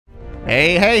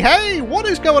Hey, what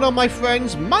is going on, my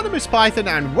friends? My name is Python,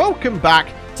 and welcome back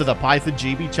to the Python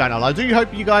GB channel. I do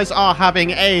hope you guys are having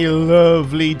a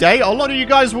lovely day. A lot of you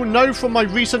guys will know from my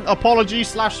recent apology /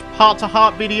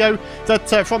 heart-to-heart video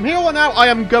that from here on out, I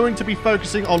am going to be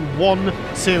focusing on one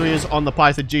series on the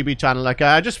Python GB channel, okay?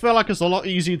 I just feel like it's a lot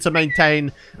easier to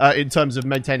maintain in terms of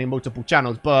maintaining multiple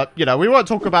channels, but, you know, we won't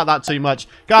talk about that too much.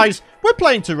 Guys, we're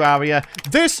playing Terraria.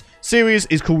 This series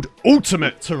is called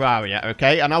Ultimate Terraria,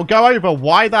 okay? And I'll go over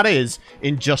why that is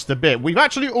in just a bit. We've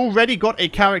actually already got a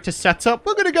character set up.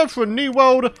 We're going to go for a new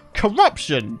world,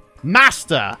 Corruption,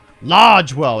 Master,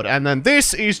 Large World, and then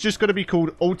this is just going to be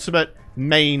called Ultimate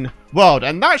Main World.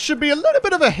 And that should be a little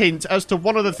bit of a hint as to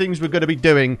one of the things we're going to be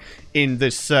doing in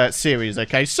this series,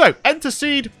 okay? So, enter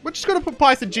seed. We're just going to put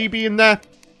Python GB in there.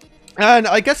 And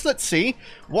I guess let's see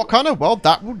what kind of world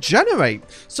that will generate.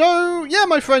 So, yeah,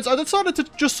 my friends, I decided to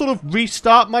just sort of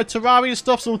restart my Terraria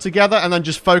stuffs all together and then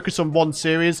just focus on one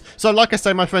series. So, like I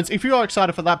say, my friends, if you are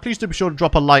excited for that, please do be sure to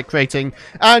drop a like rating.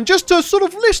 And just to sort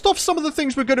of list off some of the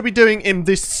things we're going to be doing in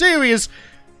this series.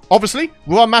 Obviously,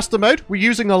 we're on Master Mode. We're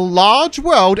using a large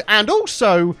world, and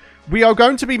also we are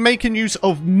going to be making use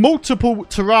of multiple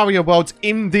Terraria worlds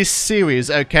in this series,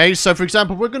 okay? So, for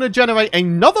example, we're going to generate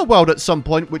another world at some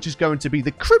point, which is going to be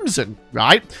the Crimson,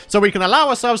 right? So we can allow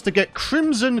ourselves to get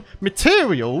Crimson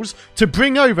materials to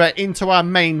bring over into our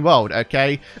main world,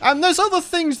 okay? And there's other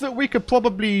things that we could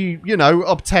probably, you know,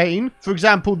 obtain. For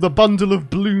example, the Bundle of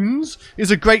Balloons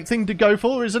is a great thing to go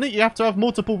for, isn't it? You have to have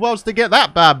multiple worlds to get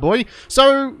that bad boy.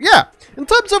 So, yeah. In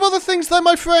terms of other things, though,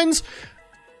 my friends,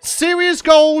 serious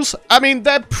goals, I mean,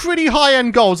 they're pretty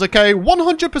high-end goals, okay?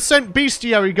 100%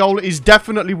 bestiary goal is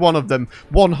definitely one of them.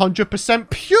 100%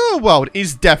 pure world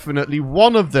is definitely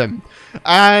one of them.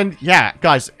 And, yeah,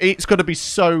 guys, it's going to be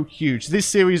so huge. This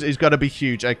series is going to be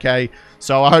huge, okay?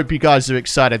 So I hope you guys are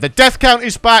excited. The death count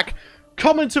is back.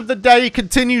 Comment of the day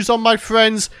continues on, my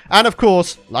friends. And, of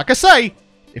course, like I say,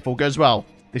 if all goes well,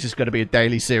 this is going to be a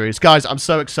daily series. Guys, I'm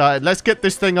so excited. Let's get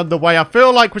this thing underway. I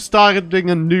feel like we're starting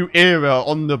a new era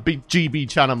on the GB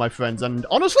channel, my friends. And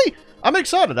honestly, I'm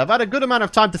excited. I've had a good amount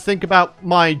of time to think about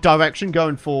my direction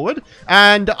going forward.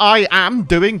 And I am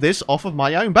doing this off of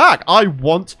my own back. I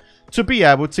want to be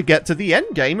able to get to the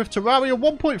end game of Terraria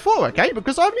 1.4, okay?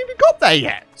 Because I haven't even got there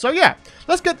yet. So yeah,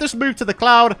 let's get this moved to the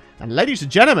cloud. And ladies and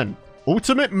gentlemen,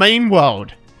 Ultimate Main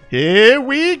World. Here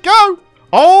we go.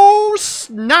 Oh,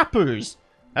 snappers.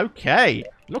 Okay,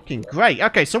 looking great.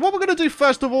 Okay, so what we're going to do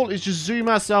first of all is just zoom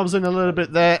ourselves in a little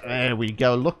bit there. There we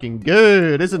go, looking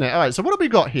good, isn't it? All right, so what have we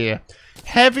got here?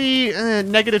 Heavy,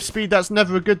 negative speed, that's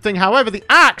never a good thing. However, the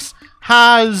axe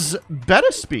has better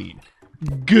speed.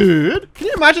 Good. Can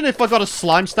you imagine if I got a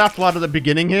slime staff right at the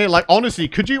beginning here? Like, honestly,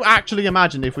 could you actually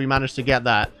imagine if we managed to get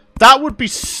that? That would be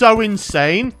so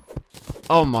insane.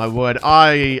 Oh, my word.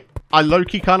 I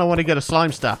low-key kind of want to get a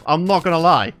slime staff. I'm not going to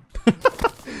lie.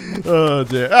 Oh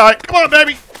dear. Alright, come on,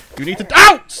 baby. You need to...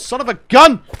 Ow! Son of a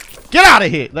gun! Get out of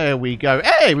here! There we go.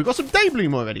 Hey, we've got some day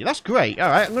bloom already. That's great.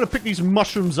 Alright, I'm going to pick these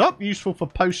mushrooms up. Useful for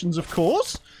potions, of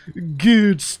course.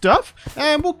 Good stuff.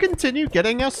 And we'll continue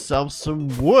getting ourselves some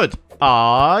wood.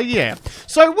 Ah, yeah.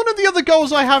 So, one of the other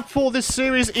goals I have for this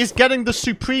series is getting the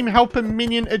Supreme Helper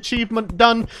Minion achievement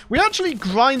done. We actually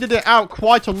grinded it out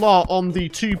quite a lot on the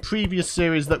two previous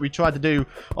series that we tried to do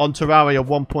on Terraria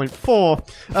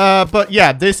 1.4. But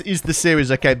yeah, this is the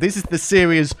series, okay? This is the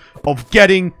series of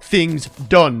getting things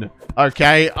done.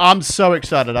 Okay, I'm so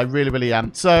excited. I really, really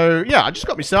am. So, yeah, I just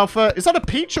got myself... is that a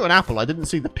peach or an apple? I didn't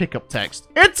see the pickup text.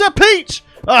 It's a peach!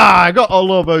 Ah, I got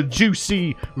all of a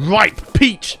juicy, ripe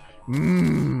peach.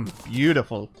 Mmm,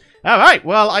 beautiful. Alright,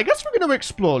 well, I guess we're going to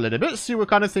explore a little bit, see what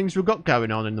kind of things we've got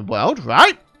going on in the world,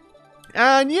 right?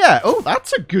 And yeah, oh,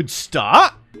 that's a good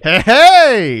start.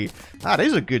 Hey, that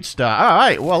is a good start.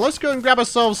 Alright, well, let's go and grab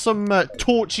ourselves some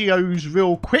torchios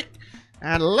real quick.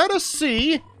 And let us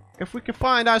see if we can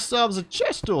find ourselves a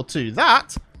chest or two.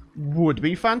 That would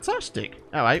be fantastic.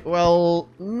 Alright, well,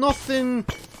 nothing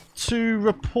to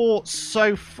report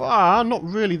so far. Not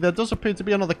really. There does appear to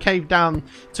be another cave down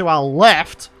to our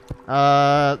left.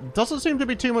 Doesn't seem to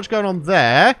be too much going on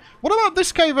there. What about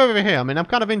this cave over here? I mean, I'm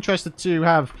kind of interested to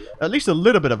have at least a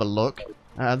little bit of a look.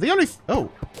 Oh, the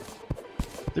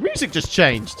music just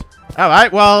changed.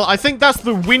 Alright, well, I think that's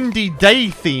the windy day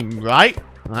theme, right?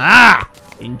 Ah,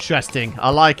 interesting. I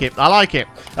like it. I like it.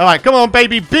 Alright, come on,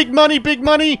 baby. Big money, big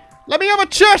money. Let me have a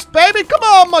chest, baby. Come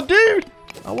on, my dude.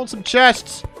 I want some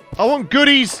chests. I want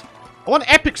goodies. I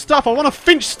want epic stuff. I want a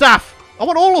finch staff. I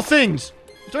want all the things.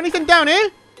 Is there anything down here?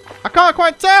 I can't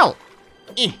quite tell.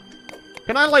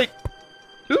 Can I, like...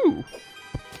 Ooh.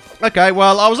 Okay,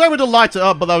 well, I was able to light it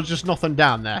up, but there was just nothing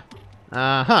down there.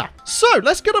 Uh-huh. So,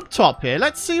 let's get up top here.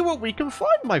 Let's see what we can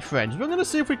find, my friends. We're going to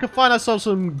see if we can find ourselves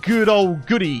some good old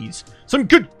goodies. Some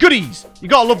good goodies. You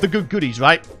gotta love the good goodies,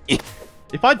 right?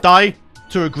 If I die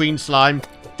to a green slime,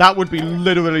 that would be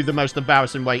literally the most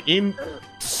embarrassing way in...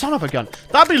 Son of a gun.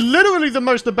 That'd be literally the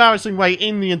most embarrassing way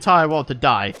in the entire world to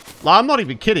die. Like, I'm not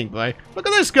even kidding, bro. Look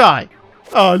at this guy.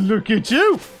 Oh, look at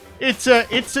you. It's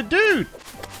a dude.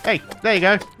 Hey, there you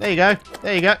go. There you go.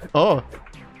 There you go. Oh,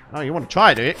 you want to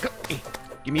try it, do you?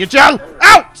 Give me a gel!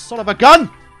 Ow! Son of a gun!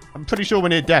 I'm pretty sure we're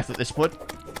near death at this point.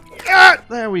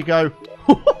 There we go.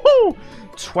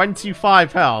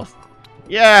 25 health.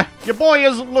 Yeah, your boy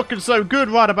isn't looking so good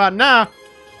right about now.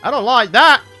 I don't like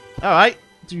that. Alright,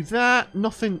 do that.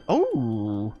 Nothing.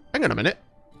 Oh, hang on a minute.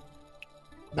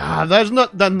 Nah, there's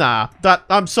not... Nah,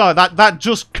 I'm sorry. That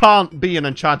just can't be an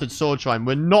enchanted sword shrine.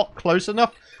 We're not close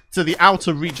enough to the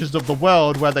outer reaches of the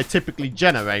world where they typically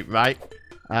generate, right?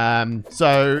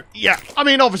 So, yeah. I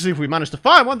mean, obviously, if we managed to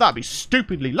find one, that'd be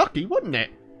stupidly lucky, wouldn't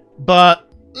it? But,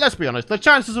 let's be honest. The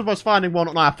chances of us finding one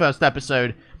on our first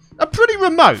episode are pretty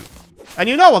remote. And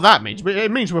you know what that means.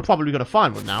 It means we're probably going to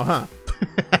find one now, huh?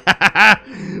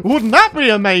 Wouldn't that be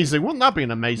amazing? Wouldn't that be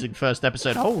an amazing first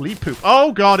episode? Holy poop.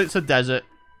 Oh, God, it's a desert.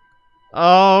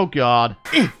 Oh, God.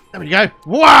 There we go.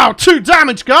 Wow, 2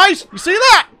 damage, guys. You see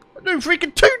that? I'm doing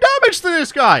freaking 2 damage to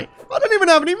this guy. I don't even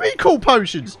have any recall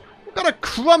potions. What kind of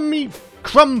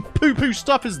crumb poo-poo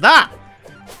stuff is that?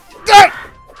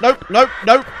 Nope, nope,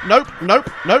 nope, nope, nope,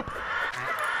 nope.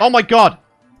 Oh, my God.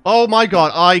 Oh, my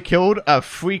God. I killed a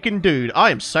freaking dude.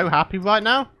 I am so happy right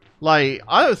now. Like,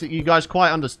 I don't think you guys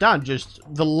quite understand just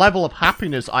the level of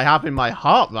happiness I have in my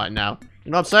heart right now.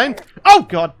 You know what I'm saying? Oh,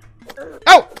 God.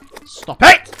 Oh! Stop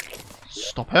it!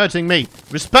 Stop hurting me.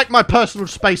 Respect my personal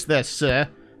space there, sir.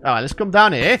 Alright, let's come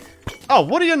down here. Oh,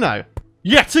 what do you know?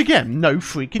 Yet again, no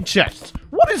freaking chests.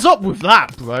 What is up with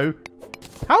that, bro?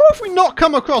 How have we not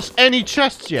come across any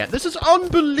chests yet? This is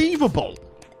unbelievable.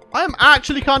 I am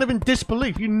actually kind of in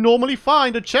disbelief. You normally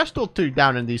find a chest or 2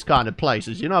 down in these kind of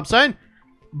places. You know what I'm saying?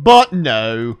 But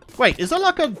no. Wait, is there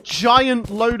like a giant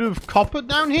load of copper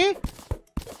down here?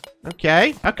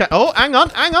 Okay, okay. Oh, hang on,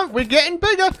 hang on. We're getting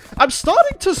bigger. I'm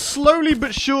starting to slowly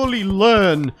but surely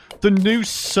learn the new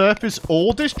surface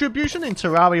ore distribution in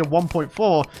Terraria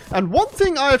 1.4. And one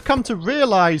thing I have come to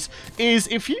realize is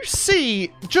if you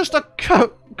see just a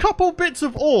couple bits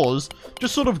of ores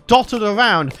just sort of dotted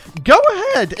around, go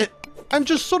ahead and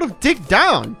just sort of dig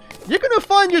down. You're going to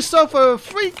find yourself a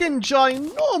freaking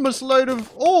ginormous load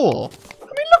of ore. I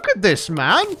mean, look at this,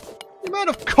 man. The amount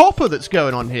of copper that's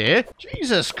going on here.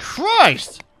 Jesus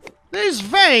Christ. This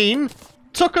vein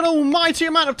took an almighty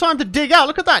amount of time to dig out.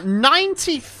 Look at that.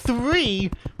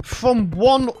 93 from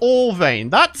one ore vein.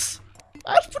 That's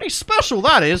pretty special,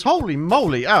 that is. Holy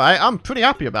moly. Alright, I'm pretty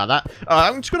happy about that.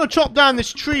 I'm just going to chop down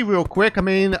this tree real quick. I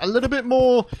mean, a little bit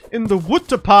more in the wood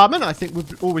department, I think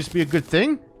would always be a good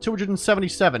thing.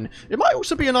 277. It might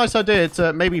also be a nice idea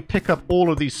to maybe pick up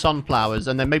all of these sunflowers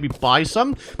and then maybe buy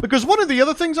some. Because one of the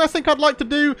other things I think I'd like to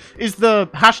do is the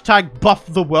hashtag buff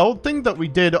the world thing that we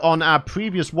did on our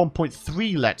previous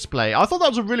 1.3 Let's Play. I thought that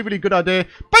was a really, really good idea.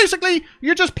 Basically,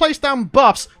 you just place down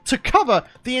buffs to cover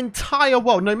the entire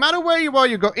world. No matter where you are,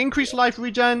 you've got increased life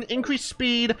regen, increased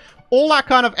speed, all that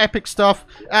kind of epic stuff,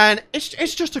 and it's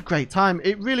just a great time.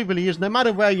 It really, really is. No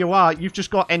matter where you are, you've just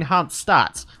got enhanced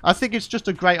stats. I think it's just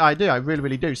a great idea. I really,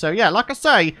 really do. So, yeah, like I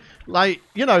say, like,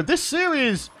 you know, this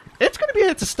series, it's going to be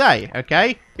here to stay,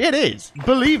 okay? It is.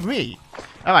 Believe me.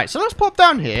 All right, so let's pop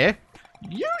down here.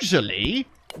 Usually,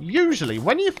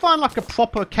 when you find, like, a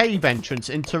proper cave entrance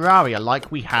in Terraria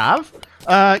like we have,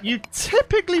 you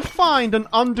typically find an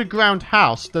underground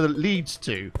house that it leads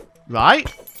to,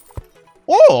 right?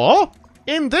 Or,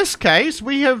 in this case,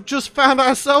 we have just found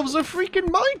ourselves a freaking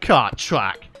minecart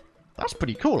track. That's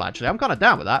pretty cool, actually. I'm kind of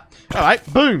down with that. Alright,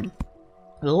 boom.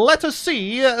 Let us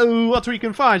see what we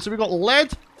can find. So we've got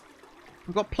lead.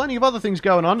 We've got plenty of other things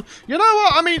going on. You know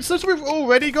what? I mean, since we've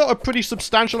already got a pretty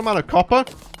substantial amount of copper,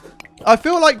 I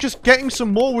feel like just getting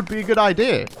some more would be a good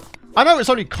idea. I know it's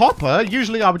only copper.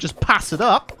 Usually I would just pass it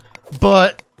up.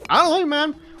 But, I don't know,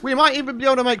 man. We might even be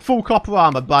able to make full copper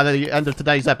armor by the end of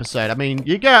today's episode. I mean,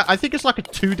 you get, I think it's like a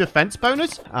 2 defense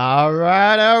bonus.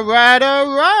 Alright, alright,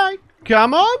 alright.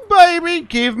 Come on, baby.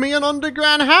 Give me an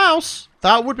underground house.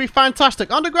 That would be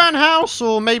fantastic. Underground house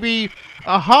or maybe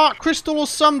a heart crystal or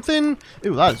something.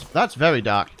 Ooh, that's very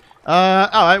dark.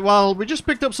 Alright, well, we just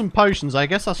picked up some potions. I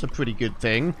guess that's a pretty good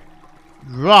thing.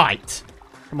 Right.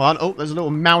 Come on. Oh, there's a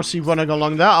little mousey running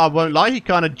along there. I won't lie. He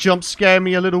kind of jump scared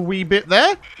me a little wee bit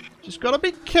there. Just gotta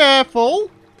be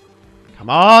careful. Come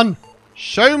on.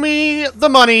 Show me the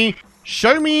money.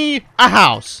 Show me a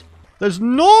house. There's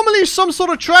normally some sort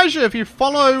of treasure if you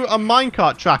follow a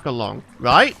minecart track along,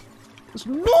 right? That's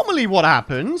normally what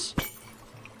happens.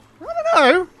 I don't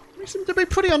know. We seem to be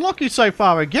pretty unlucky so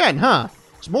far again, huh?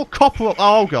 There's more copper.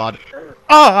 Oh, God.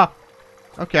 Ah!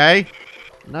 Okay.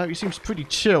 No, he seems pretty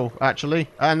chill, actually.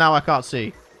 And now I can't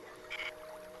see.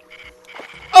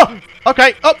 Oh!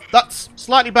 Okay. Oh, that's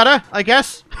slightly better, I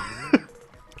guess.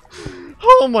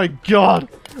 Oh, my God.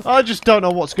 I just don't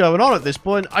know what's going on at this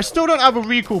point. I still don't have a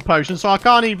recall potion, so I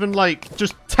can't even, like,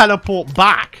 just teleport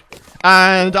back.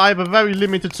 And I have a very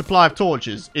limited supply of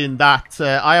torches in that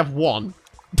I have one.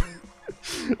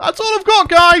 That's all I've got,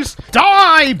 guys.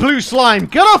 Die, blue slime.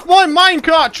 Get off my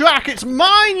minecart track. It's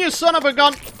mine, you son of a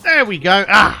gun. There we go.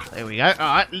 Ah, there we go.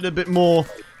 All right, a little bit more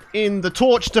in the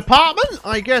torch department,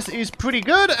 I guess, is pretty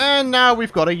good. And now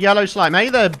we've got a yellow slime. Hey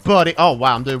there, buddy. Oh,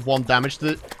 wow, I'm doing 1 damage to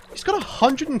the... He's got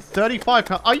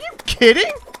 135. Are you kidding?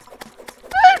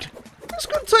 Dude, it's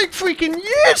going to take freaking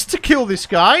years to kill this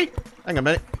guy. Hang on a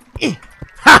minute.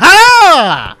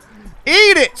 Ha-ha!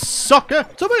 Eat it, sucker!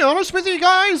 To be honest with you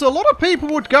guys, a lot of people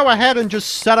would go ahead and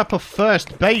just set up a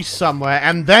first base somewhere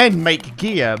and then make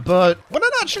gear, but when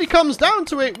it actually comes down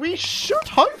to it, we should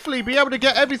hopefully be able to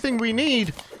get everything we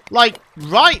need, like,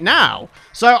 right now.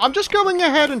 So I'm just going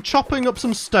ahead and chopping up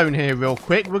some stone here real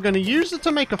quick. We're going to use it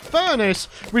to make a furnace.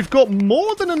 We've got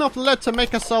more than enough lead to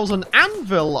make ourselves an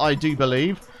anvil, I do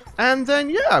believe. And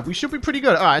then, yeah, we should be pretty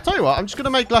good. Alright, I tell you what, I'm just going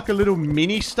to make like a little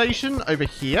mini station over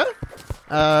here.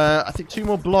 I think 2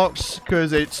 more blocks,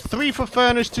 because it's 3 for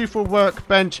furnace, 2 for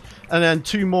workbench, and then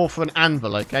 2 more for an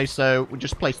anvil, okay? So we'll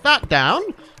just place that down,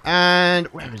 and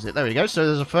where is it? There we go. So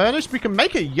there's a furnace. We can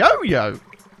make a yo-yo.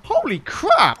 Holy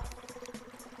crap.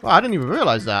 Well, I didn't even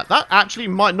realize that. That actually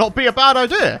might not be a bad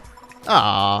idea.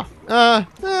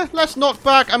 Less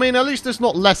knockback. I mean, at least there's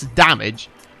not less damage.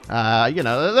 You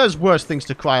know, there's worse things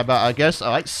to cry about, I guess.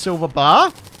 All right, silver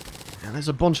bar. And there's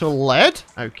a bunch of lead.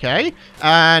 Okay.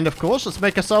 And, of course, let's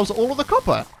make ourselves all of the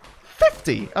copper.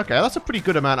 50. Okay, that's a pretty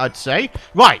good amount, I'd say.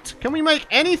 Right. Can we make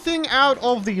anything out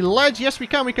of the lead? Yes, we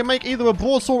can. We can make either a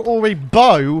broadsword or a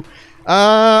bow.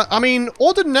 I mean,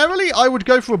 ordinarily, I would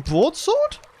go for a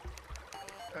broadsword.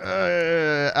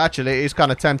 Actually, it's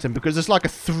kind of tempting because it's like a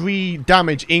 3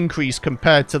 damage increase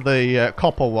compared to the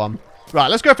copper one. Right,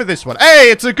 let's go for this one.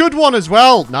 Hey, it's a good one as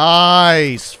well.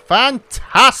 Nice.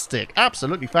 Fantastic.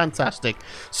 Absolutely fantastic.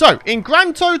 So, in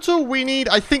grand total, we need,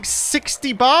 I think,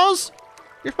 60 bars.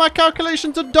 If my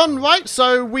calculations are done right.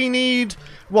 So, we need,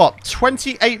 what,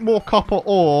 28 more copper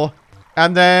ore.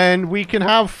 And then we can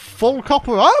have full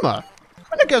copper armor.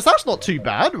 I guess that's not too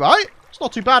bad, right? It's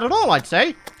not too bad at all, I'd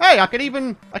say. Hey, I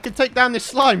can take down this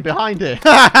slime behind it.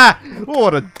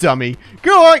 What a dummy.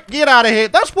 Go on, get out of here.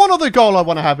 That's one other goal I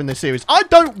want to have in this series. I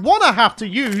don't want to have to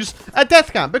use a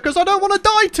death camp because I don't want to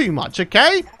die too much,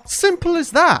 okay? Simple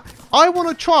as that. I want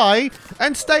to try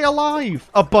and stay alive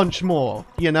a bunch more,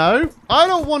 you know? I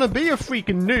don't want to be a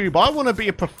freaking noob. I want to be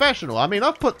a professional. I mean,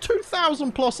 I've put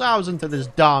 2,000 plus hours into this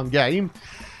darn game.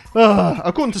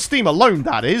 According to Steam alone,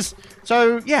 that is.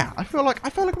 So, yeah, I feel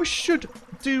like we should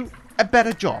do a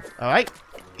better job, alright?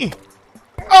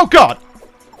 Oh, God!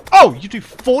 Oh, you do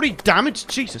 40 damage?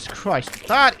 Jesus Christ.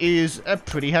 That is a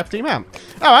pretty hefty amount.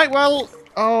 Alright, well...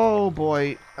 Oh,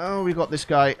 boy. Oh, we got this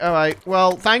guy. Alright,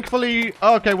 well, thankfully...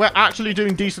 Okay, we're actually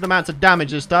doing decent amounts of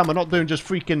damage this time. We're not doing just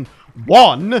freaking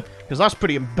 1. Because that's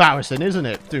pretty embarrassing, isn't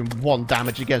it? Doing 1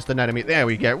 damage against an enemy. There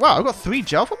we go. Wow, I got 3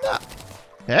 gel from that.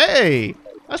 Hey!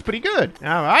 That's pretty good.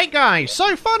 Alright, guys.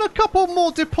 So, found a couple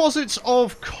more deposits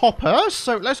of copper.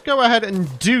 So, let's go ahead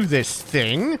and do this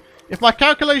thing. If my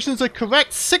calculations are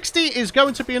correct, 60 is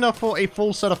going to be enough for a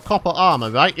full set of copper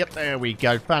armor, right? Yep, there we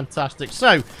go. Fantastic.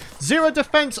 So, 0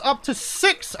 defense up to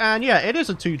 6. And, yeah, it is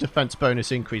a 2 defense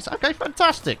bonus increase. Okay,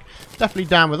 fantastic. Definitely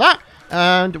down with that.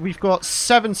 And we've got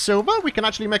 7 silver. We can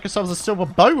actually make ourselves a silver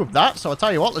bow with that. So, I'll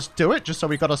tell you what, let's do it. Just so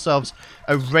we got ourselves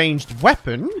a ranged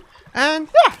weapon. And,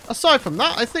 yeah, aside from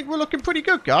that, I think we're looking pretty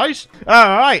good, guys.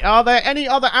 Alright, are there any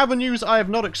other avenues I have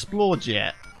not explored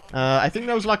yet? I think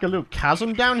there was like a little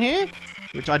chasm down here,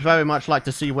 which I'd very much like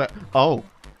to see where... Oh,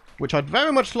 which I'd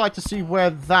very much like to see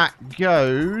where that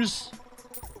goes.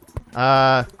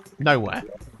 Nowhere.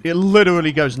 It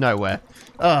literally goes nowhere.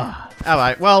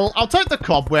 Alright, well, I'll take the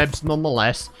cobwebs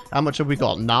nonetheless. How much have we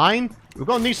got? 9? We're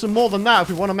going to need some more than that if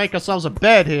we want to make ourselves a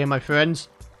bed here, my friends.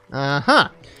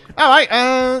 Alright,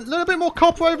 a little bit more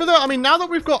copper over there. I mean, now that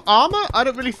we've got armor, I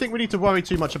don't really think we need to worry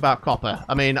too much about copper.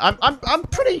 I mean, I'm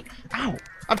pretty... Ow!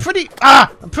 I'm pretty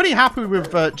happy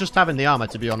with just having the armor,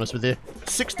 to be honest with you.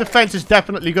 6 defense is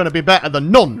definitely going to be better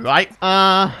than none, right?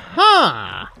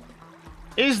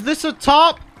 Is this a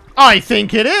top? I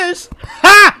think it is.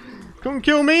 Ha! Come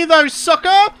kill me though,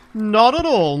 sucker! Not at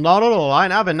all, not at all. I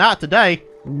ain't having that today.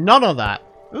 None of that.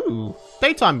 Ooh,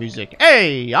 daytime music.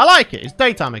 Hey, I like it. It's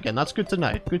daytime again. That's good to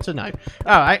know. Good to know.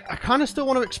 Alright, I kind of still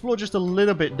want to explore just a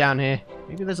little bit down here.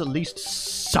 Maybe there's at least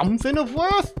something of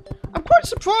worth? I'm quite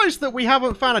surprised that we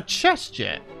haven't found a chest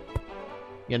yet.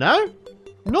 You know?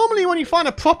 Normally when you find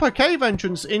a proper cave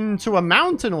entrance into a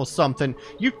mountain or something,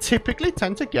 you typically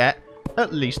tend to get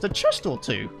at least a chest or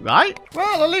two, right?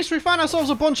 Well, at least we found ourselves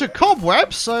a bunch of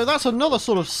cobwebs, so that's another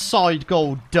sort of side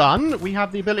goal done. We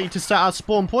have the ability to set our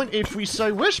spawn point if we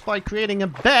so wish by creating a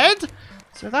bed.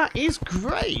 So that is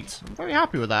great. I'm very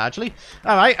happy with that, actually.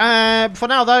 Alright, for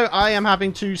now, though, I am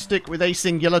having to stick with a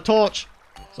singular torch.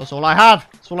 So that's all I have.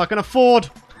 That's all I can afford.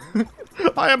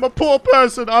 I am a poor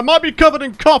person. I might be covered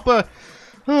in copper,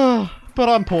 but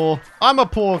I'm poor. I'm a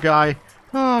poor guy.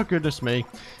 Oh, goodness me.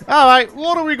 Alright,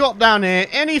 what do we got down here?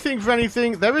 Anything for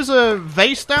anything. There is a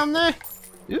vase down there.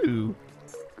 Ooh.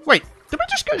 Wait, did we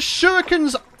just get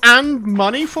shurikens and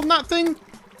money from that thing?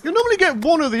 You normally get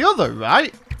one or the other,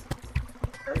 right?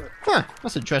 Huh,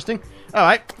 that's interesting.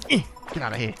 Alright, get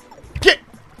out of here. Get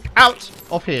out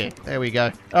of here. There we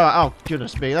go. Alright, oh,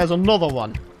 goodness me. There's another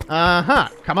one. Uh-huh.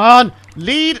 Come on.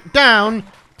 Lead down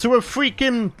to a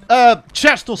freaking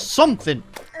chest or something.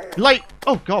 Like,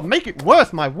 oh god, make it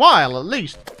worth my while at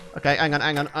least. Okay, hang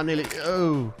on. I nearly,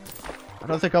 oh. I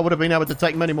don't think I would have been able to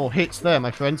take many more hits there,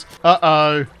 my friends.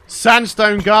 Uh-oh.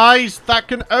 Sandstone, guys. That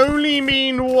can only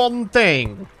mean one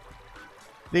thing.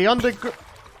 The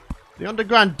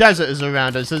underground desert is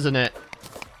around us, isn't it?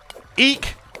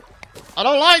 Eek. I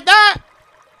don't like that.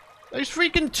 Those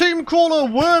freaking tomb crawler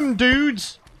worm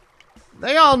dudes.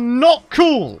 They are not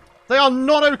cool. They are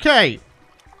not okay.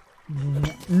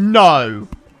 No.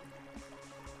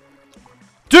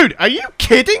 Dude, are you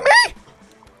kidding me?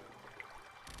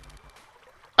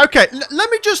 Okay,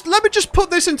 let me just put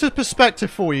this into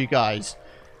perspective for you guys.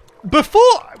 Before,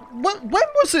 when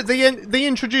was it they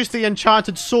introduced the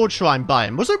enchanted sword shrine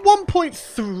biome? Was it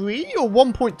 1.3 or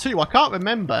 1.2? I can't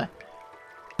remember.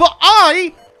 But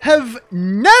I have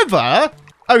never,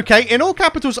 okay, in all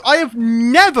capitals, I have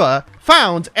never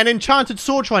found an enchanted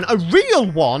sword shrine, a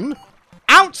real one,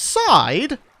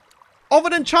 outside of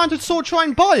an enchanted sword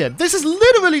shrine biome. This is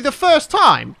literally the first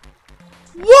time.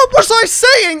 What was I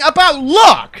saying about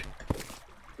luck?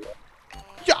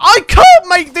 Yeah, I can't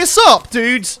make this up,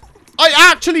 dudes. I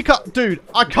actually can't. Dude,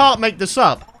 I can't make this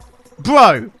up.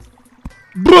 Bro.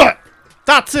 Bruh.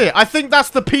 That's it. I think that's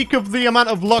the peak of the amount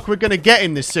of luck we're going to get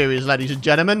in this series, ladies and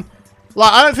gentlemen.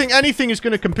 Like, I don't think anything is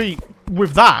going to compete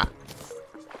with that.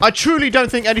 I truly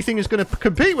don't think anything is going to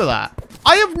compete with that.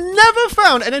 I have never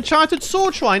found an enchanted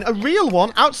sword shrine, a real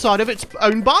one, outside of its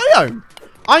own biome.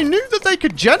 I knew that they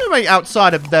could generate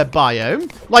outside of their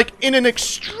biome, like in an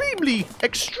extremely,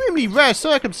 extremely rare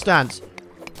circumstance.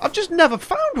 I've just never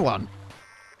found one.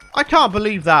 I can't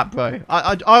believe that, bro.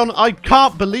 I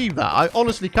can't believe that. I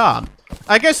honestly can't.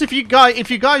 I guess if you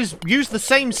guys use the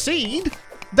same seed,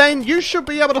 then you should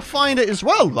be able to find it as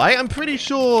well, right? I'm pretty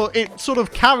sure it sort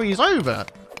of carries over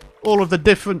all of the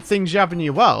different things you have in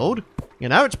your world. You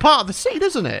know, it's part of the seed,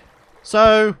 isn't it?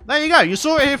 So, there you go. You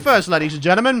saw it here first, ladies and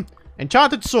gentlemen.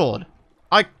 Enchanted sword.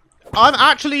 I'm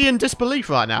actually in disbelief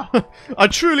right now. I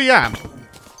truly am.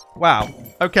 Wow.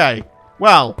 Okay.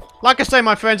 Well, like I say,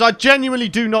 my friends, I genuinely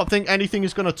do not think anything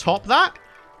is going to top that.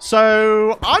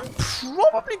 So, I'm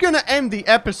probably going to end the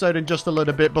episode in just a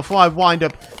little bit before I wind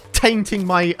up tainting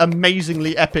my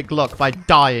amazingly epic luck by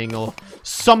dying or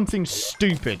something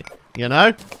stupid, you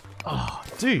know? Oh,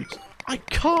 dude, I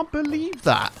can't believe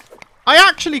that. I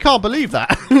actually can't believe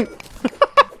that.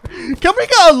 Can we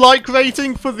get a like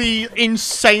rating for the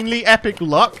insanely epic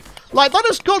luck? Like, that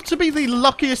has got to be the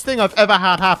luckiest thing I've ever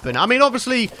had happen. I mean,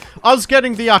 obviously, us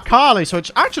getting the Arcalis,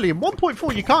 which actually in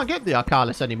 1.4 you can't get the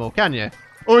Arcalis anymore, can you?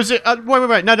 Or is it...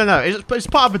 wait. No. It's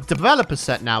part of a developer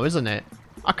set now, isn't it?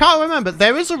 I can't remember.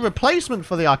 There is a replacement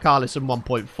for the Arcalis in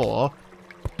 1.4,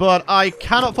 but I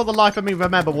cannot for the life of me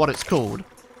remember what it's called.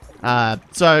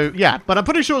 So, yeah. But I'm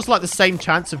pretty sure it's like the same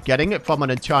chance of getting it from an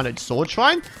enchanted sword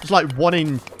shrine. It's like 1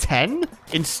 in 10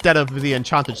 instead of the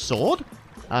enchanted sword.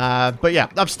 But yeah,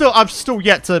 I've still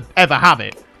yet to ever have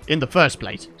it in the first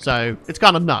place. So, it's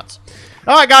kind of nuts.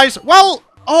 Alright, guys. Well,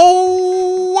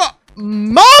 oh...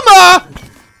 Mama!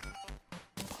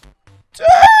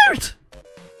 Dude!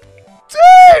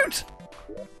 Dude!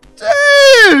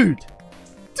 Dude!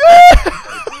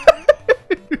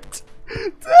 Dude!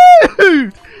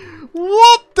 Dude!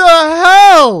 What the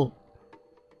hell?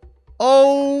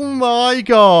 Oh my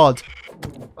god.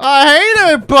 I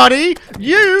hate it, buddy.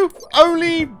 You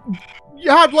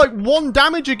had like 1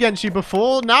 damage against you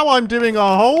before. Now I'm doing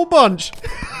a whole bunch.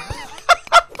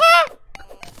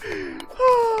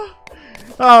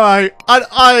 Alright,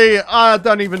 I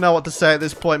don't even know what to say at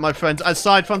this point, my friends,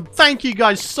 aside from thank you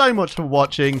guys so much for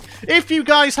watching. If you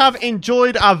guys have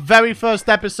enjoyed our very first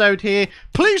episode here,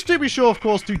 please do be sure, of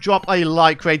course, to drop a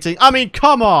like rating. I mean,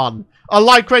 come on! A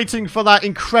like rating for that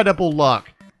incredible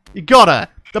luck. You gotta.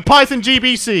 The Python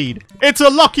GB seed. It's a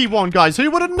lucky one, guys.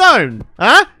 Who would have known?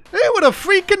 Huh? Who would have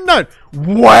freaking known?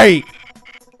 Wait!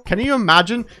 Can you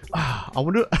imagine? I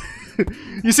wonder...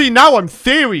 You see, now I'm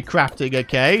theory crafting,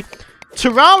 okay?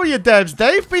 Terraria devs,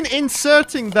 they've been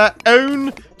inserting their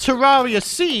own Terraria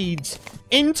seeds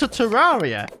into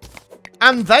Terraria.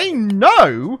 And they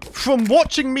know, from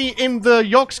watching me in the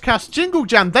Yogscast Jingle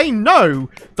Jam, they know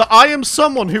that I am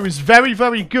someone who is very,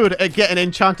 very good at getting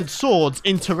enchanted swords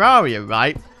in Terraria,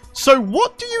 right? So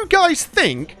what do you guys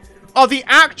think are the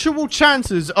actual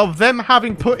chances of them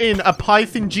having put in a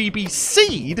Python GB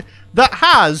seed that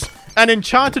has an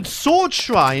enchanted sword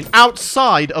shrine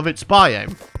outside of its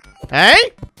biome? Eh?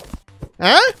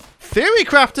 Eh? Theory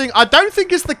crafting? I don't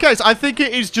think it's the case. I think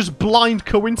it is just blind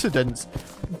coincidence.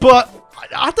 But,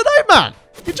 I don't know, man.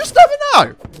 You just never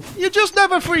know. You just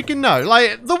never freaking know.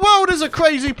 Like, the world is a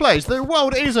crazy place. The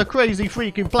world is a crazy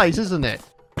freaking place, isn't it?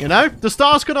 You know? The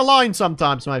stars can align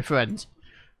sometimes, my friends.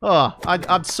 Oh,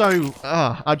 I'm so...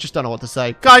 I just don't know what to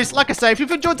say. Guys, like I say, if you've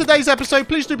enjoyed today's episode,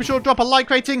 please do be sure to drop a like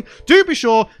rating. Do be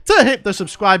sure to hit the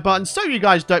subscribe button so you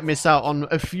guys don't miss out on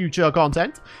future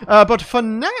content. But for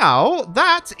now,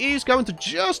 that is going to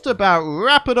just about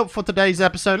wrap it up for today's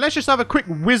episode. Let's just have a quick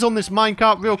whiz on this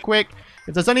minecart real quick.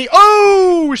 If there's any...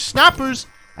 Oh, snappers!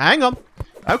 Hang on.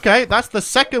 Okay, that's the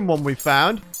second one we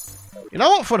found. You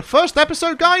know what? For the first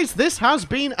episode, guys, this has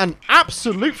been an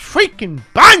absolute freaking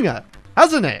banger!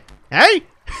 Hasn't it? Hey?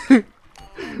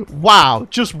 Wow.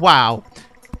 Just wow.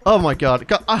 Oh my god.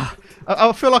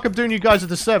 I feel like I'm doing you guys a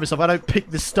disservice if I don't pick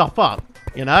this stuff up.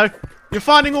 You know? You're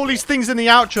finding all these things in the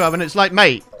outro and it's like,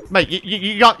 mate,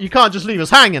 you can't just leave us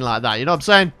hanging like that. You know what I'm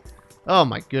saying? Oh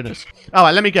my goodness.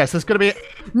 Alright, let me guess. There's going to be...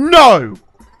 No!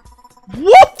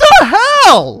 What the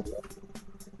hell?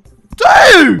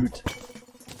 Dude!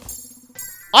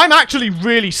 I'm actually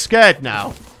really scared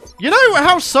now. You know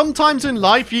how sometimes in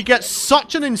life you get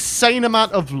such an insane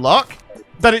amount of luck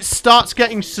that it starts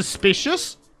getting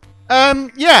suspicious?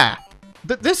 Yeah.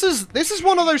 This is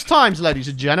one of those times, ladies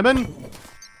and gentlemen.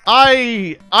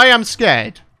 I am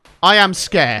scared. I am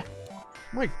scared.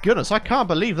 My goodness, I can't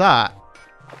believe that.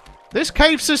 This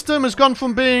cave system has gone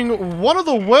from being one of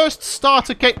the worst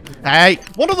starter cave... Hey,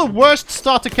 one of the worst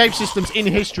starter cave systems in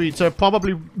history to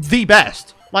probably the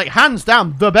best. Like, hands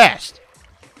down, the best.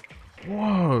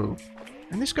 Whoa.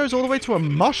 And this goes all the way to a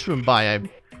mushroom biome.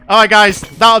 Alright, guys.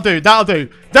 That'll do. That'll do.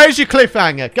 There's your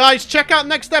cliffhanger. Guys, check out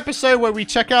next episode where we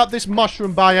check out this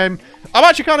mushroom biome. I'm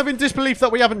actually kind of in disbelief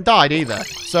that we haven't died either.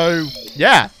 So,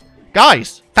 yeah.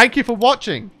 Guys, thank you for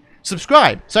watching.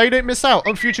 Subscribe so you don't miss out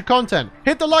on future content.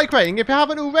 Hit the like rating if you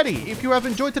haven't already, if you have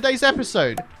enjoyed today's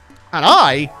episode. And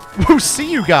I will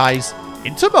see you guys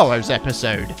in tomorrow's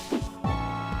episode.